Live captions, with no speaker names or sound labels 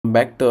welcome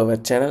back to our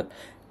channel.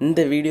 இந்த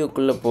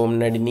வீடியோக்குள்ள போக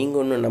முன்னாடி நீங்க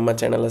இன்னும் நம்ம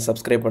சேனலை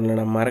சப்ஸ்கிரைப்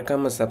பண்ணலனா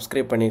மறக்காம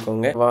சப்ஸ்கிரைப்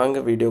பண்ணிக்கோங்க. வாங்க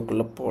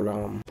வீடியோக்குள்ள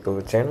போலாம். To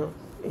our channel,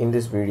 in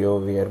this video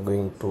we are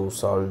going to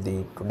solve the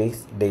today's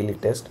daily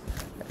test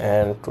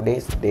and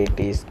today's date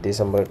is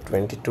December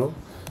 22.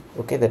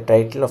 Okay, the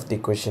title of the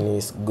question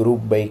is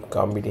group by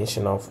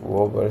combination of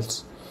vowels.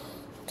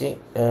 Okay,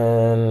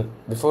 and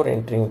before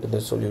entering to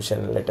the solution,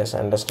 let us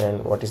understand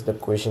what is the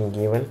question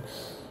given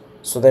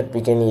so that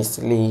we can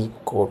easily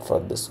code for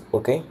this.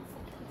 Okay,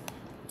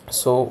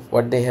 so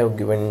what they have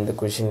given in the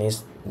question is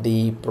the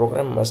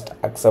program must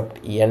accept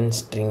n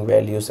string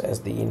values as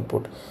the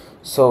input.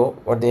 So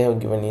what they have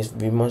given is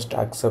we must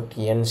accept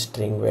n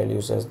string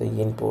values as the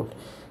input,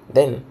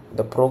 then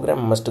the program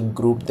must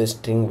group the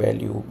string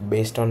value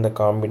based on the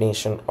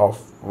combination of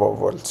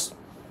vowels.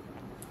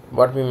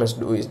 What we must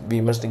do is we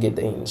must get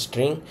the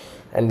string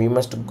and we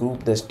must group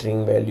the string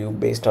value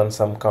based on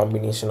some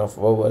combination of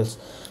vowels.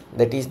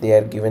 That is, they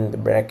are given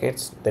the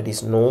brackets, that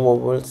is no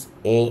vowels,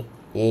 a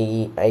e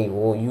I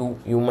o u.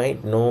 You might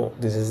know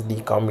this is the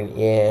common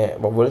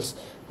vowels,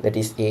 that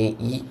is a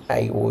e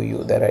I o u.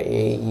 There are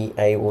a e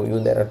I o u.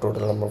 There are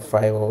total number of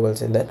 5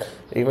 vowels in that.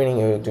 Remaining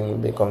everything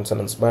will be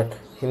consonants, but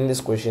in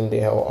this question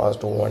they have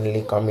asked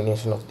only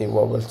combination of the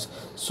vowels.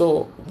 So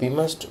we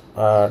must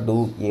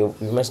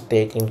we must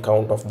take in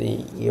count of the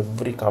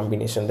every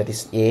combination, that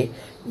is a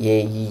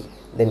e,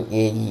 then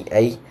a e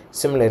I.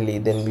 Similarly,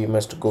 then we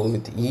must go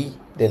with e,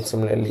 then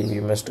similarly we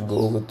must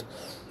go with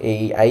a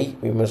I,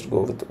 we must go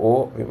with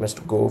o, we must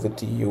go with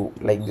u,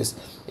 like this.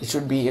 It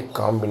should be a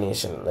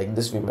combination like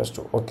this we must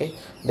do. Okay,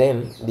 then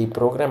the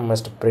program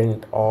must print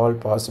all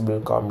possible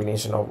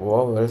combination of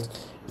vowels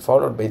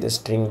followed by the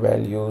string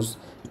values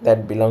that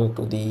belong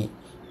to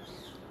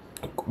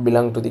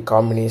the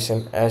combination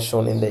as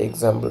shown in the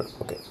example.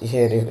 Okay,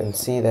 here you can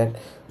see that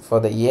for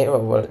the a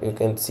vowel you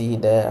can see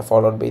the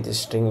followed by the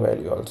string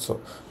value also.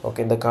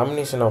 Okay, the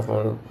combination of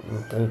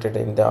printed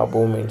in the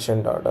above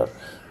mentioned order.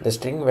 The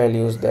string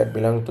values that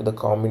belong to the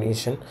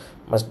combination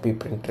must be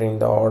printed in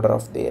the order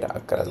of their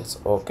occurrence.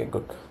 Okay,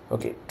 good.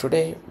 Okay,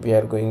 today we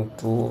are going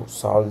to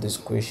solve this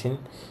question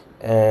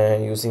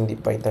using the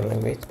Python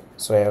language.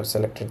 So I have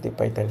selected the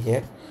Python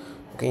here.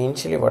 Okay,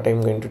 initially what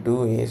I'm going to do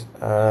is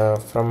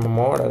from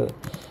model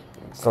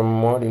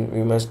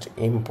we must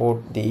import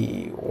the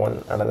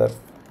another,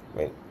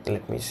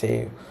 let me say,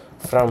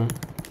 from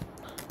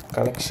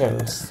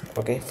collections.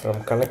 Okay, from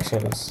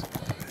collections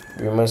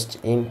we must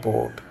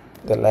import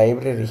the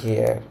library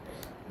here.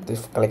 The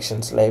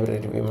collections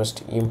library we must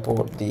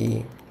import the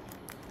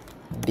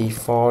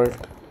default,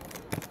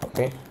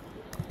 okay,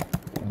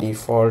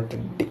 default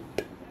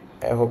dict.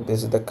 I hope this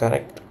is the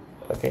correct.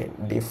 Okay,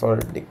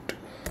 default dict.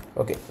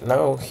 Okay,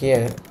 now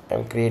here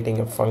I'm creating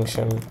a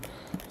function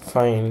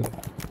find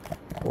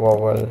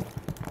vowel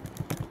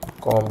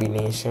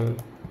combination.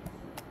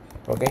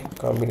 Okay,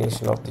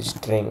 combination of the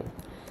string.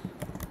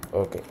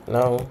 Okay,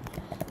 now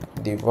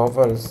the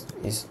vowels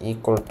is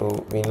equal to,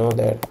 we know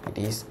that it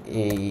is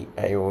a e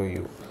I o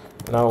u.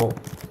 Now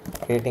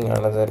creating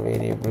another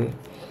variable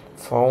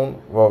found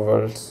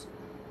vowels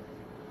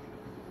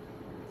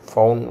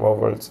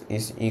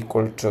is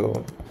equal to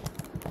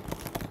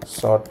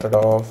sorted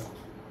of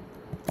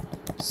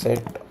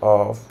set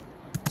of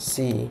c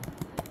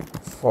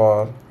for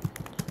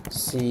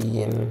c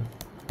in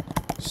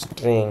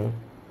string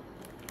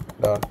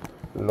dot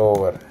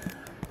lower.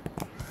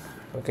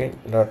 Okay,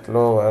 dot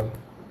lower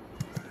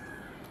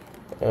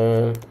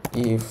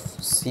if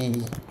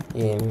c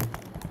in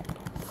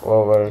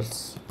vowels.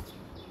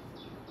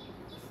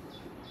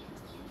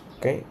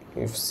 Okay,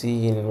 if c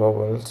in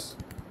vowels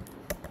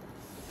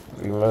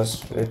we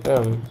must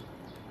return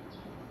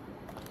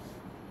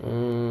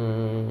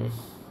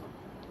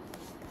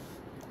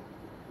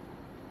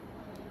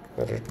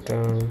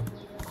return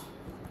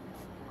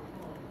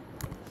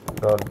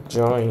dot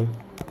join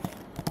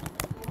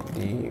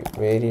the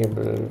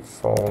variable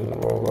found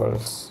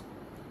vowels.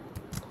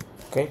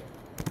 Okay,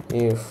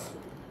 if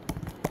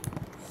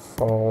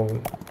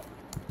found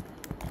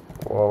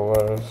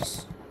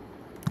vowels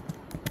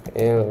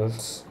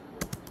else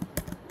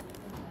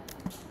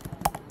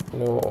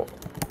no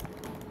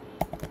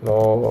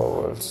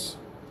vowels.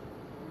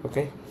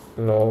 Okay,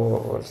 no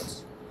vowels.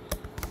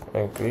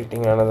 I'm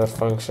creating another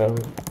function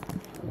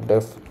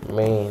def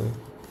main.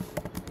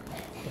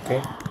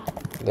 Okay,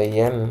 the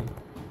n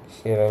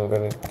here I'm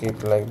going to keep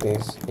like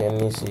this. N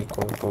is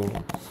equal to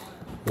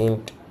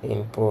int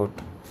input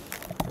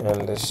and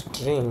the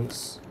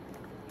strings.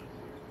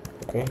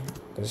 Okay,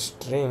 the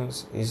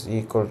strings is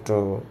equal to,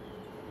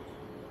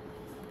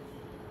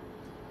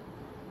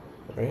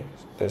 okay,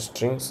 the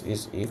strings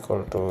is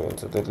equal to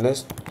into the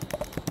list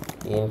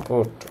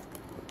input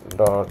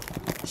dot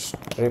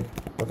strip.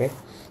 Okay,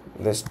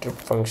 the strip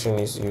function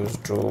is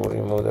used to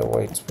remove the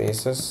white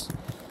spaces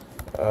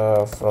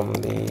from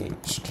the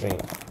string.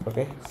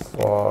 Okay,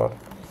 for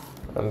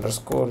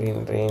underscore in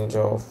range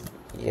of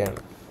n.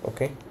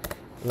 Okay,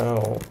 now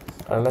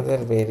another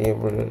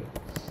variable,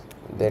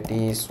 that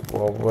is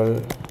vowel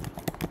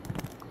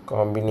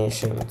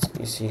combinations,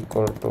 is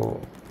equal to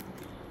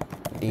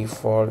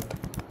default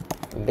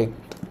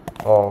dict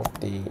of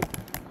the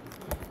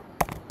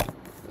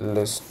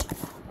list.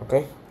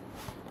 Okay,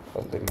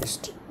 of the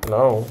list.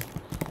 Now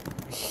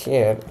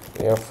here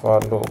a for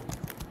loop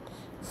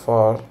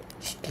for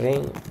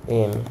string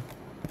in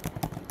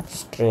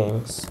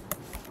strings,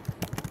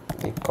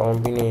 the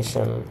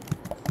combination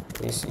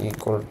is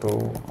equal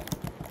to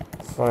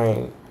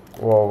find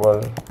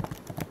vowel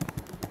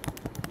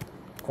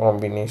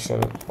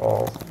combination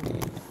of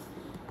the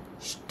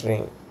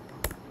string.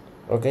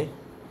 Okay,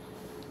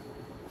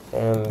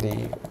 and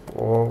the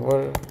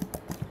vowel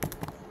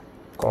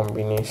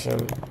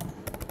combinations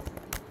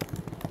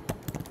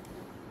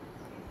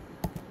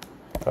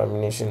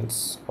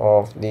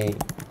of the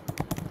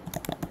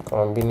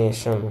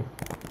combination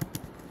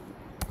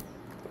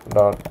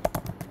dot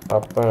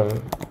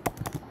append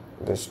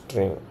the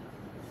string.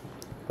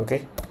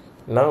 Okay,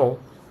 now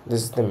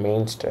this is the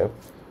main step.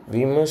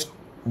 We must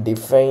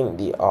define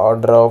the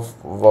order of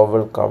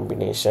vowel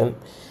combination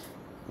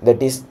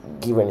that is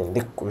given in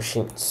the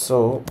question.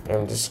 So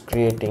I'm just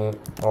creating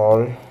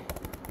all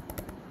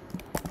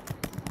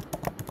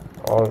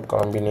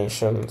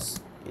combinations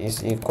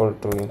is equal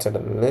to inside the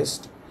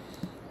list.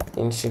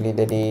 Initially,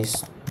 that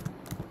is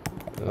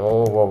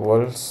no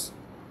vowels,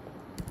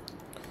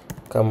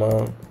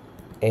 comma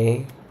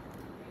a,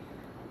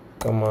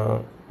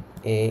 comma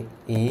a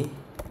e,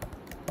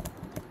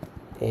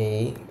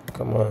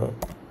 comma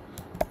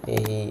a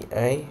e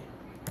I,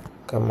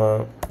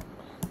 comma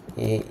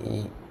a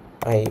e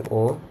I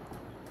o,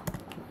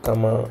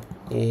 comma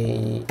a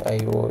e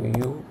I o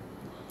u,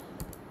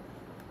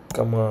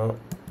 comma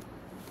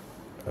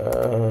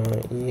a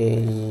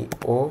e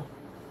o,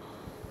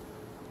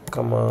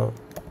 comma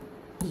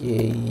a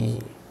e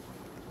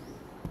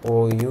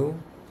o u,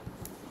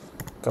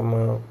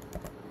 comma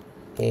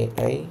a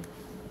I,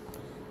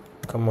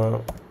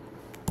 comma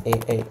a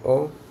I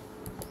o,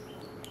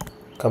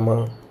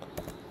 comma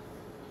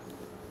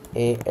a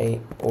I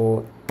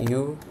o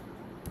u,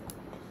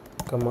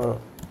 comma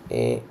a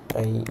I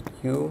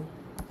u,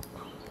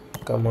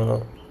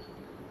 comma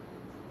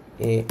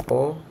a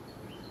o,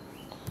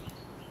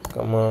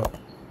 comma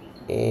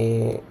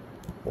a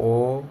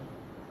o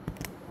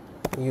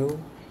u,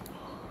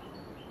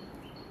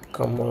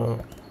 comma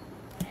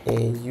a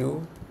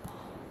u,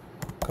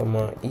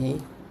 comma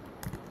e,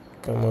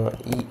 comma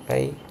e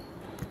I,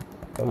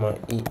 comma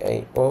e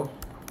I o,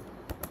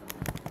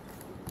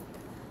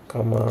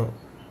 comma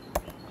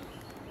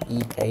e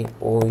I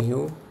o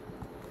u,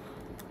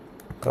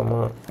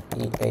 comma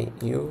e I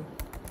u,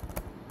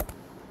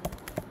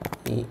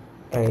 e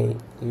I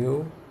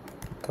u,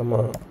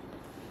 comma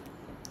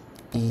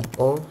e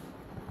o,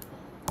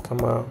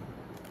 comma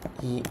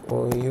e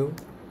o u,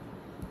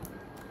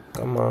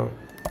 comma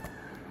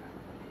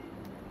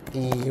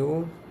e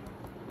u,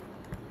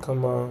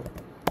 comma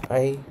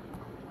I,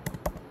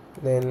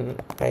 then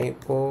I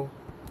o,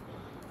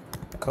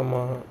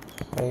 comma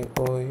I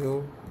o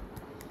u,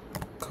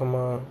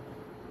 comma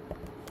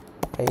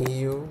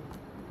I u,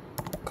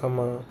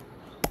 comma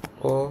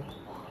o,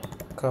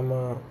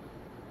 comma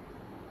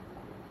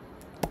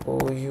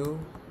o u,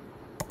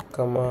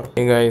 comma.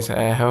 Hey guys,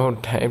 I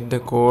have typed the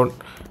code,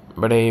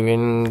 but I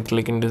when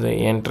click into the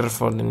enter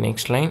for the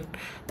next line,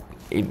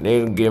 it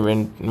did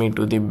given me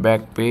to the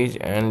back page,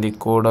 and the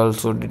code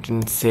also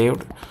didn't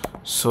saved,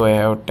 so I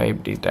have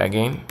typed it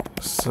again.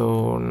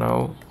 So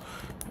now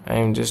I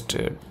am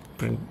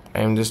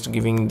just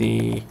giving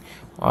the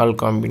all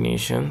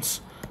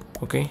combinations.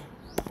 Okay,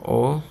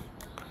 o,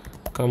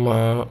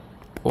 comma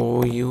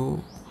o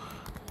u,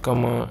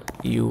 comma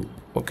u.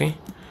 Okay,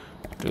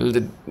 till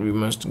that we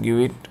must give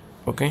it.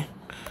 Okay,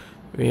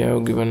 we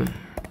have given.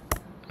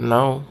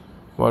 Now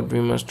what we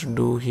must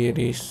do here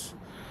is,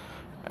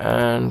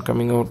 and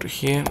coming out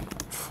here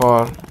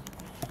for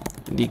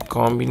the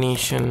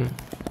combination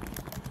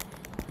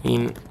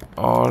in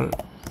all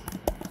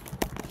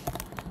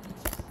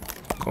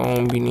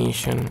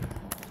combination.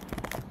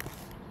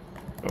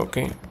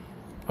 Okay,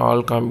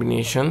 all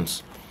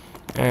combinations,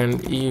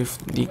 and if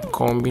the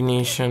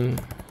combination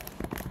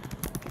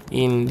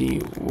in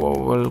the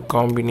vowel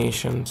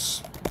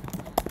combinations,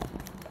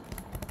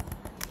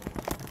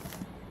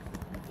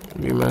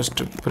 we must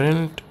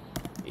print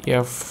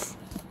f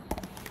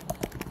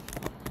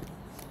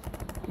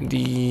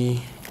the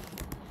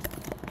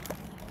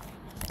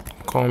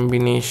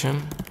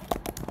combination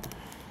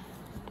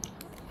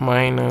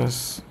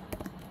minus,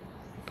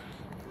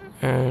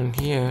 and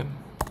here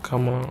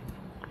comma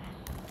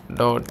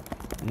dot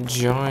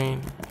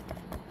join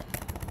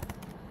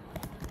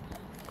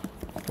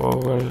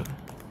vowel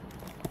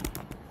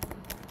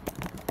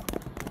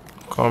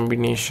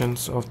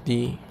combinations of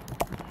the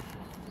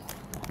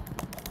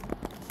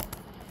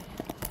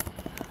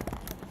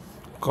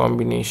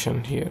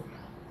combination here.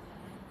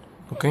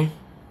 Okay,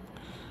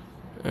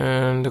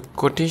 and the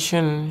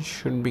quotation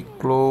should be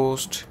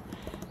closed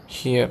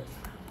here.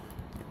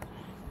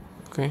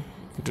 Okay,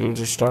 it will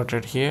just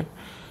started here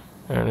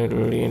and it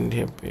will end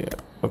up here.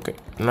 Okay,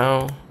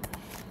 now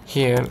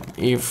here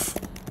if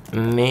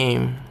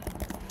name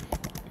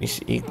is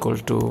equal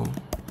to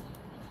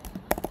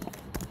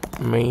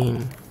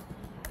main,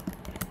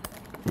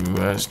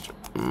 must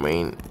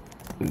main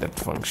that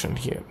function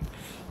here.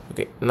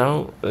 Okay,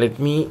 now let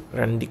me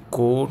run the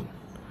code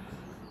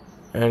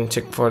and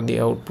check for the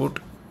output.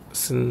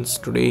 Since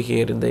today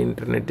here the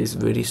internet is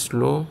very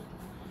slow,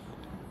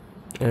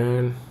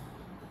 and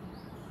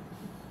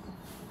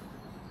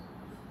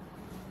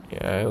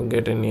I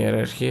get an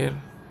error here,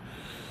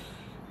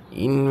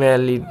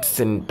 invalid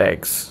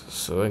syntax.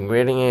 So I'm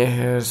getting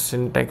a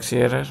syntax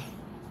error.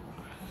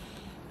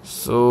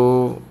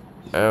 So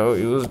I have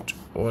used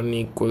one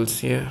equals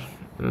here.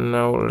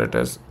 Now let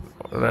us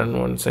run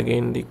once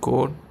again the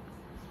code.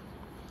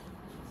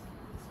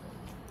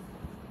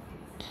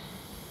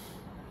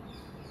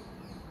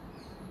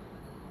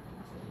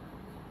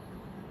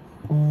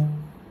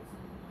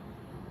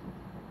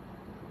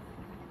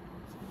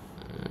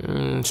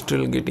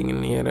 Still getting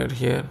an error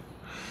here.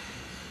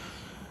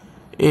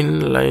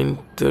 In line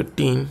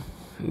 13,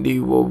 the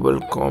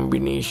vowel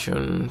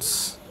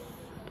combinations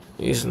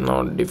is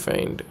not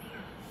defined.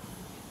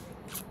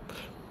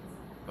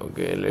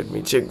 Okay, let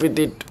me check with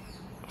it.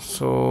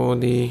 So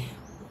the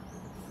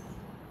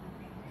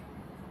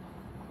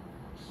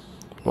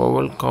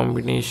vowel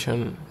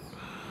combination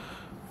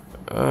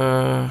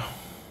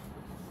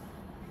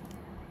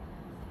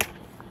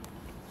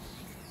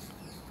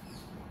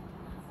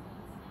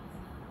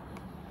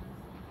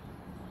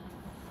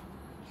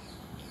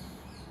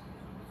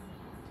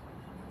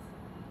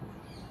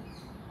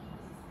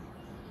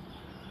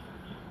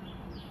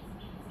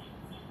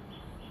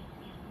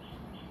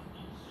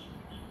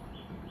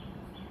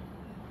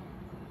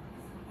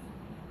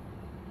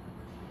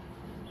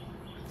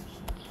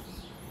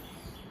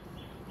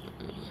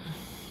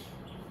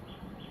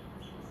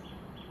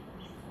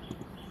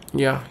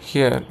yeah,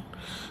 here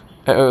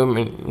I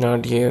mean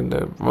not here,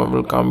 the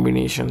vowel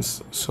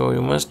combinations. So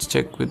you must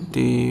check with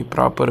the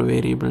proper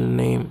variable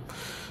name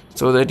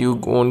so that you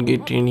won't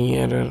get any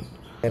error.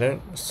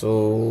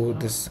 So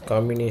this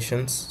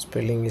combinations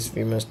spelling is,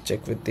 we must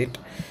check with it.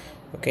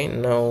 Okay,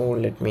 now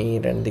let me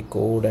run the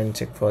code and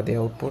check for the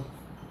output,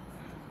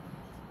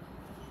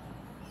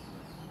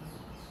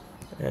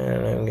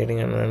 and I'm getting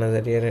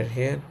another error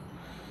here.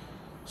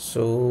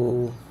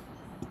 So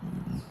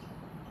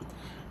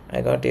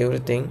I got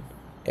everything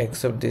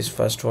except this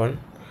first one.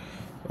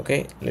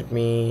 Okay, let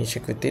me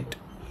check with it.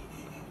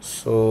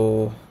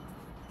 So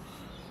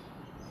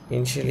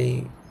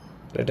initially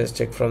let us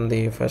check from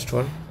the first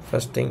one.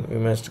 First thing, we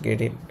must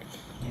get it.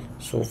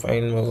 So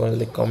find vowel,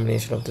 the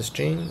combination of the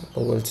string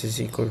vowels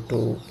is equal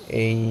to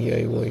A, E,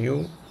 I, O,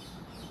 U.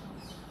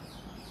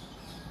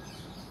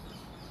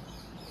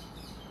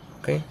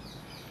 Okay,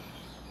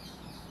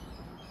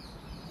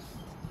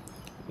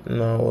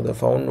 now the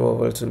found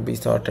vowels will be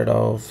sorted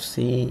of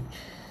C,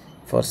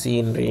 for C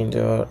in range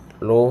or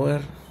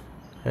lower,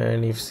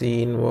 and if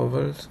C in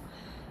vowels,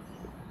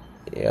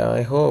 yeah,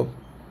 I hope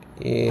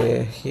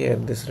here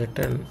this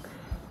return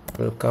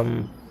will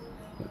come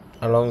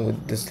along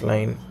with this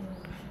line.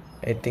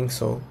 I think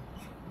so.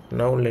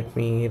 Now let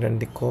me run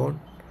the code,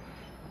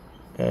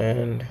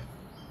 and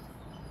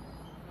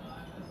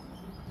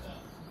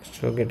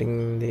still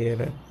getting the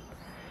error.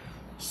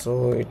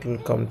 So it will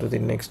come to the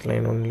next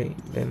line only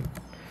then.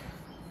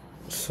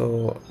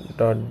 So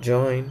dot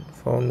join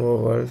found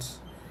vowels,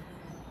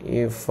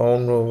 if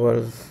found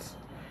vowels,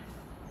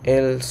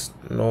 else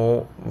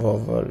no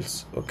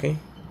vowels. Okay,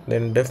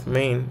 then def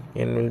main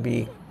n will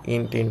be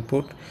int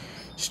input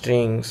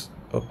strings.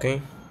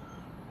 Okay,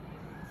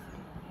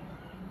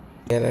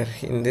 error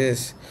in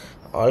this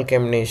all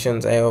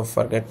combinations I have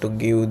forgot to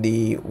give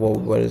the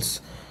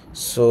vowels,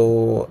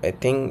 so I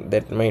think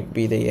that might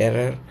be the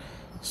error.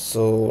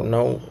 So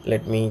now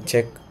let me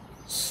check.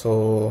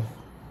 So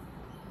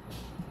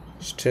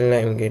still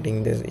I'm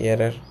getting this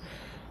error,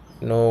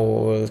 no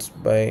vowels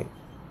by,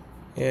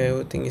 yeah,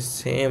 everything is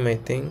same I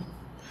think,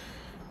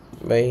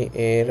 by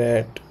a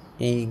rat,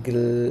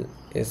 eagle,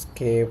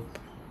 escape.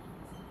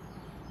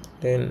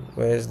 Then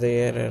where's the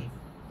error?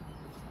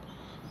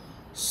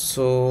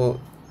 So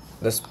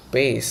the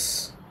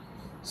space,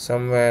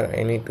 somewhere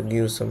I need to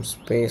give some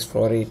space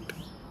for it,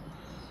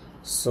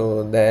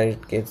 so there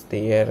it gets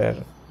the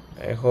error.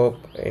 I hope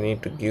I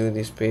need to give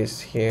the space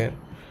here.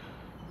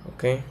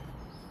 Okay,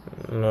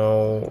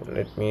 now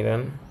let me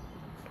run.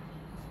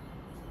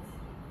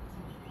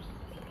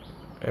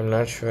 I'm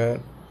not sure.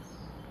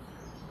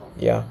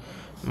 Yeah,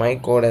 my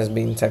code has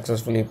been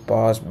successfully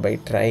passed by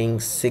trying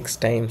 6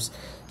 times.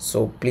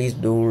 So please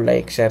do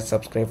like, share,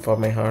 subscribe for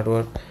my hard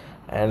work,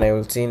 and I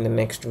will see you in the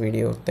next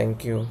video.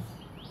 Thank you.